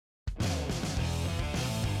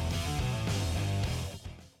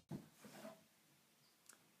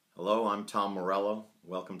Hello, I'm Tom Morello.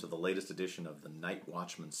 Welcome to the latest edition of the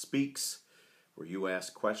Nightwatchman Speaks, where you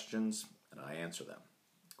ask questions and I answer them.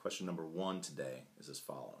 Question number 1 today is as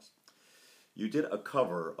follows. You did a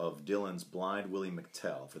cover of Dylan's Blind Willie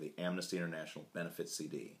McTell for the Amnesty International Benefit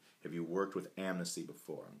CD. Have you worked with Amnesty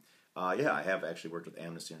before? Yeah, I have actually worked with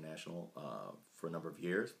Amnesty International for a number of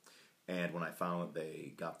years. And when I found that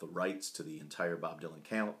they got the rights to the entire Bob Dylan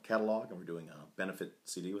catalog and were doing a benefit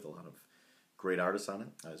CD with a lot of great artists on it,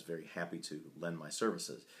 I was very happy to lend my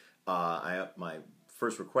services. My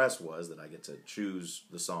first request was that I get to choose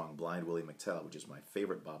the song Blind Willie McTell, which is my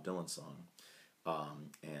favorite Bob Dylan song,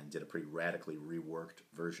 and did a pretty radically reworked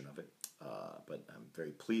version of it. But I'm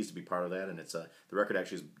very pleased to be part of that, and the record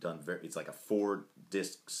actually is done it's like a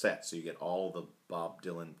 4-disc set, so you get all the Bob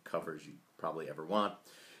Dylan covers you probably ever want.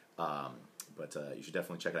 But you should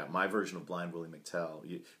definitely check it out. My version of Blind Willie McTell.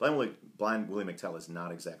 Blind Willie McTell is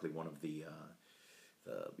not exactly one of the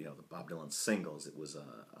Bob Dylan singles. It was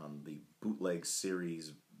on the Bootleg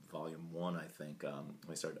Series Volume 1, I think.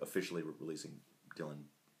 They started officially releasing Dylan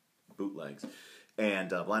bootlegs. And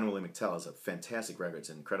Blind Willie McTell is a fantastic record. It's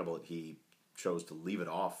incredible that he chose to leave it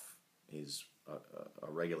off his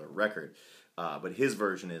a regular record. But his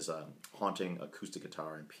version is a haunting acoustic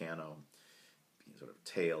guitar and piano sort of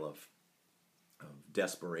tale of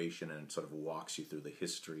desperation, and sort of walks you through the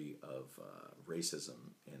history of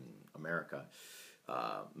racism in America.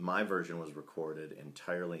 My version was recorded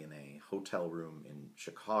entirely in a hotel room in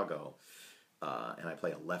Chicago, and I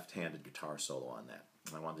play a left-handed guitar solo on that.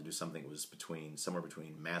 And I wanted to do something that was somewhere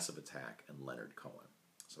between Massive Attack and Leonard Cohen.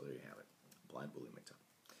 So there you have it, Blind Willie McTell.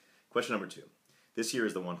 Question number 2. This year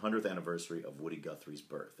is the 100th anniversary of Woody Guthrie's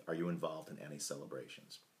birth. Are you involved in any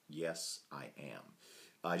celebrations? Yes, I am.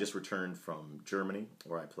 I just returned from Germany,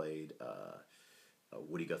 where I played a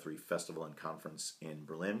Woody Guthrie Festival and Conference in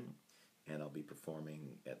Berlin, and I'll be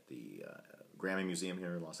performing at the Grammy Museum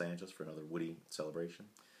here in Los Angeles for another Woody celebration.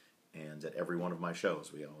 And at every one of my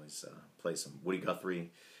shows, we always play some Woody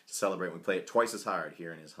Guthrie to celebrate. We play it twice as hard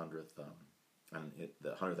here in his 100th, on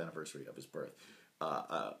the 100th anniversary of his birth.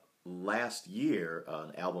 Last year,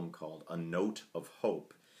 an album called A Note of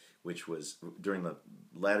Hope, which was during the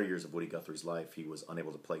latter years of Woody Guthrie's life. He was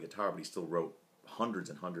unable to play guitar, but he still wrote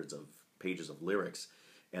hundreds and hundreds of pages of lyrics,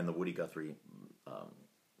 and the Woody Guthrie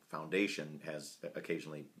Foundation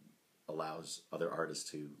occasionally allows other artists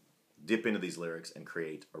to dip into these lyrics and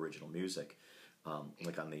create original music,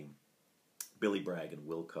 like on the Billy Bragg and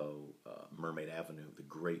Wilco Mermaid Avenue, the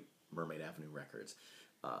great Mermaid Avenue records.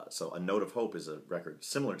 So A Note of Hope is a record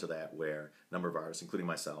similar to that, where a number of artists, including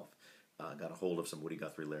myself, got a hold of some Woody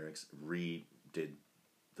Guthrie lyrics, redid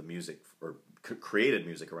the music, or created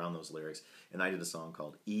music around those lyrics, and I did a song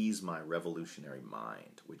called "Ease My Revolutionary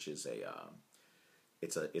Mind," which is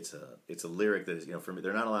it's a lyric that is, for me,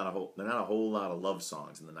 there are not a whole lot of love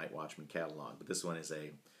songs in the Nightwatchman catalog, but this one is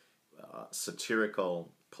a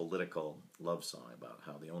satirical, political love song about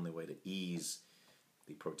how the only way to ease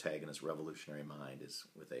the protagonist's revolutionary mind is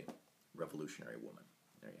with a revolutionary woman.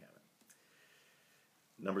 There you have it.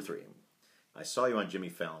 Number 3. I saw you on Jimmy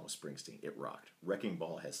Fallon with Springsteen. It rocked. Wrecking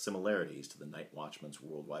Ball has similarities to the Nightwatchman's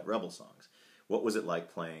Worldwide Rebel songs. What was it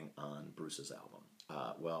like playing on Bruce's album?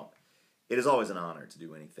 Well, it is always an honor to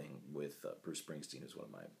do anything with Bruce Springsteen, who's one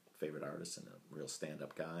of my favorite artists and a real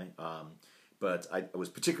stand-up guy. But I was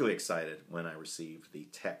particularly excited when I received the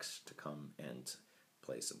text to come and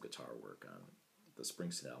play some guitar work on the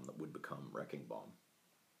Springsteen album that would become Wrecking Ball.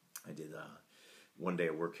 I did one day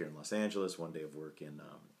of work here in Los Angeles, one day of work in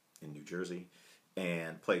New Jersey,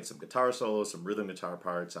 and played some guitar solos, some rhythm guitar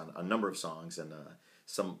parts on a number of songs, and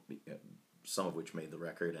some of which made the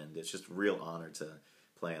record. And it's just a real honor to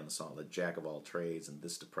play on the song, the Jack of All Trades and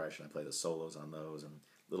This Depression. I play the solos on those, and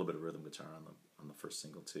a little bit of rhythm guitar on the first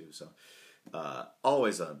single too. So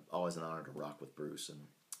always an honor to rock with Bruce, and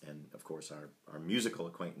of course our musical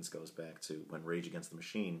acquaintance goes back to when Rage Against the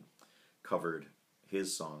Machine covered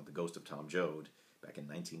his song "The Ghost of Tom Joad" back in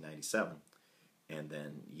 1997. And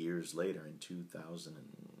then years later, in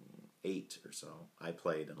 2008 or so, I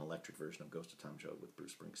played an electric version of Ghost of Tom Joad with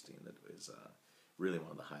Bruce Springsteen that is really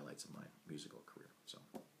one of the highlights of my musical career. So,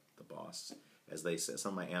 the boss, as they say,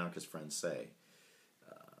 some of my anarchist friends say,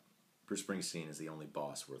 Bruce Springsteen is the only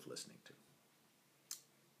boss worth listening to.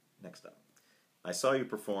 Next up. I saw you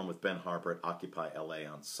perform with Ben Harper at Occupy LA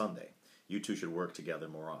on Sunday. You two should work together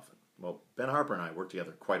more often. Well, Ben Harper and I work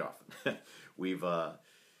together quite often. We've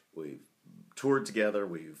toured together,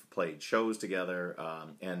 we've played shows together,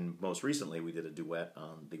 and most recently we did a duet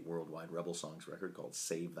on the Worldwide Rebel Songs record called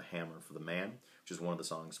Save the Hammer for the Man, which is one of the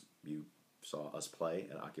songs you saw us play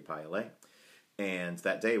at Occupy LA. And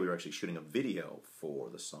that day we were actually shooting a video for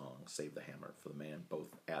the song Save the Hammer for the Man,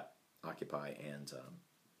 both at Occupy and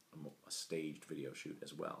a staged video shoot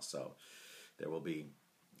as well. So there will be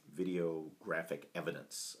videographic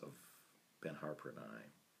evidence of Ben Harper and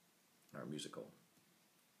I, our musical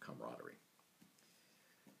camaraderie.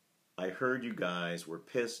 I heard you guys were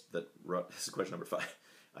pissed that... This is question number 5.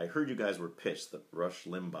 I heard you guys were pissed that Rush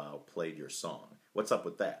Limbaugh played your song. What's up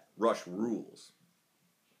with that? Rush rules.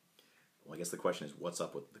 Well, I guess the question is,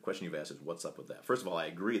 the question you've asked is, what's up with that? First of all, I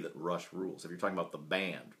agree that Rush rules. If you're talking about the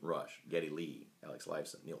band Rush, Geddy Lee, Alex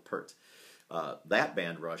Lifeson, Neil Peart, that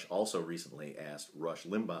band Rush also recently asked Rush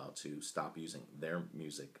Limbaugh to stop using their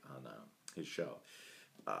music on his show.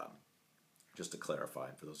 Just to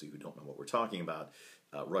clarify, for those of you who don't know what we're talking about,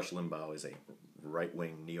 Rush Limbaugh is a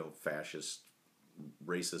right-wing, neo-fascist,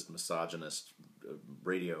 racist, misogynist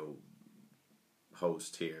radio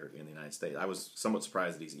host here in the United States. I was somewhat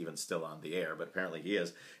surprised that he's even still on the air, but apparently he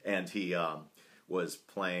is. And he was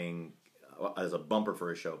playing, as a bumper for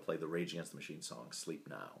his show, played the Rage Against the Machine song, Sleep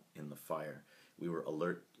Now, in the Fire. We were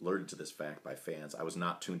alerted to this fact by fans. I was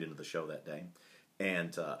not tuned into the show that day.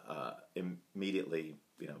 And immediately,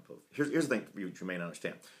 here's the thing you may not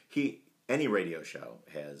understand. Any radio show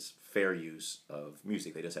has fair use of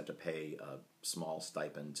music. They just have to pay a small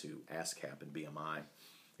stipend to ASCAP and BMI,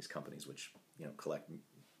 these companies which collect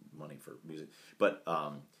money for music. But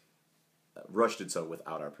Rush did so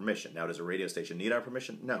without our permission. Now, does a radio station need our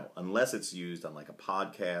permission? No, unless it's used on like a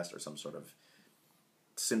podcast or some sort of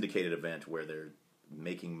syndicated event where they're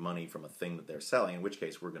making money from a thing that they're selling, in which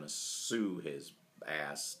case we're going to sue his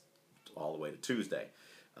ass all the way to Tuesday.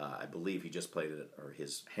 I believe he just played it, or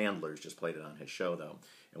his handlers just played it on his show, though,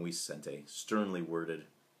 and we sent a sternly worded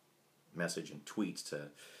message and tweets to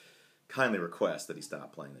kindly request that he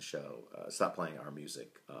stop playing the show, stop playing our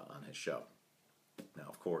music on his show. Now,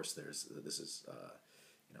 of course, this is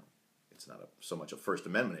it's not so much a First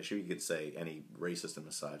Amendment issue. He could say any racist and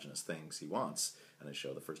misogynist things he wants on his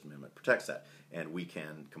show. The First Amendment protects that, and we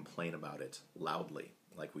can complain about it loudly,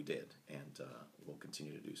 like we did, and we'll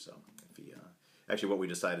continue to do so. If he actually, what we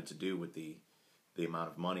decided to do with the amount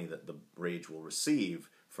of money that the Rage will receive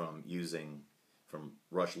from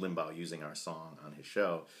Rush Limbaugh using our song on his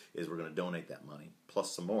show is we're going to donate that money,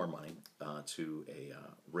 plus some more money, to a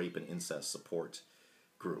rape and incest support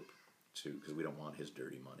group, because we don't want his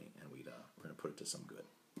dirty money, and we're going to put it to some good.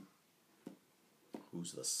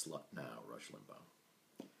 Who's the slut now, Rush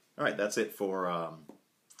Limbaugh? All right, that's it for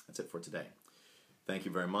today. Thank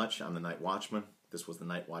you very much. I'm the Night Watchman. This was the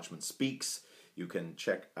Night Watchman Speaks. You can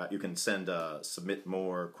submit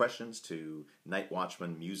more questions to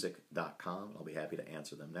nightwatchmanmusic.com. I'll be happy to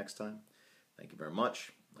answer them next time. Thank you very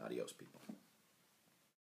much. Adios, people.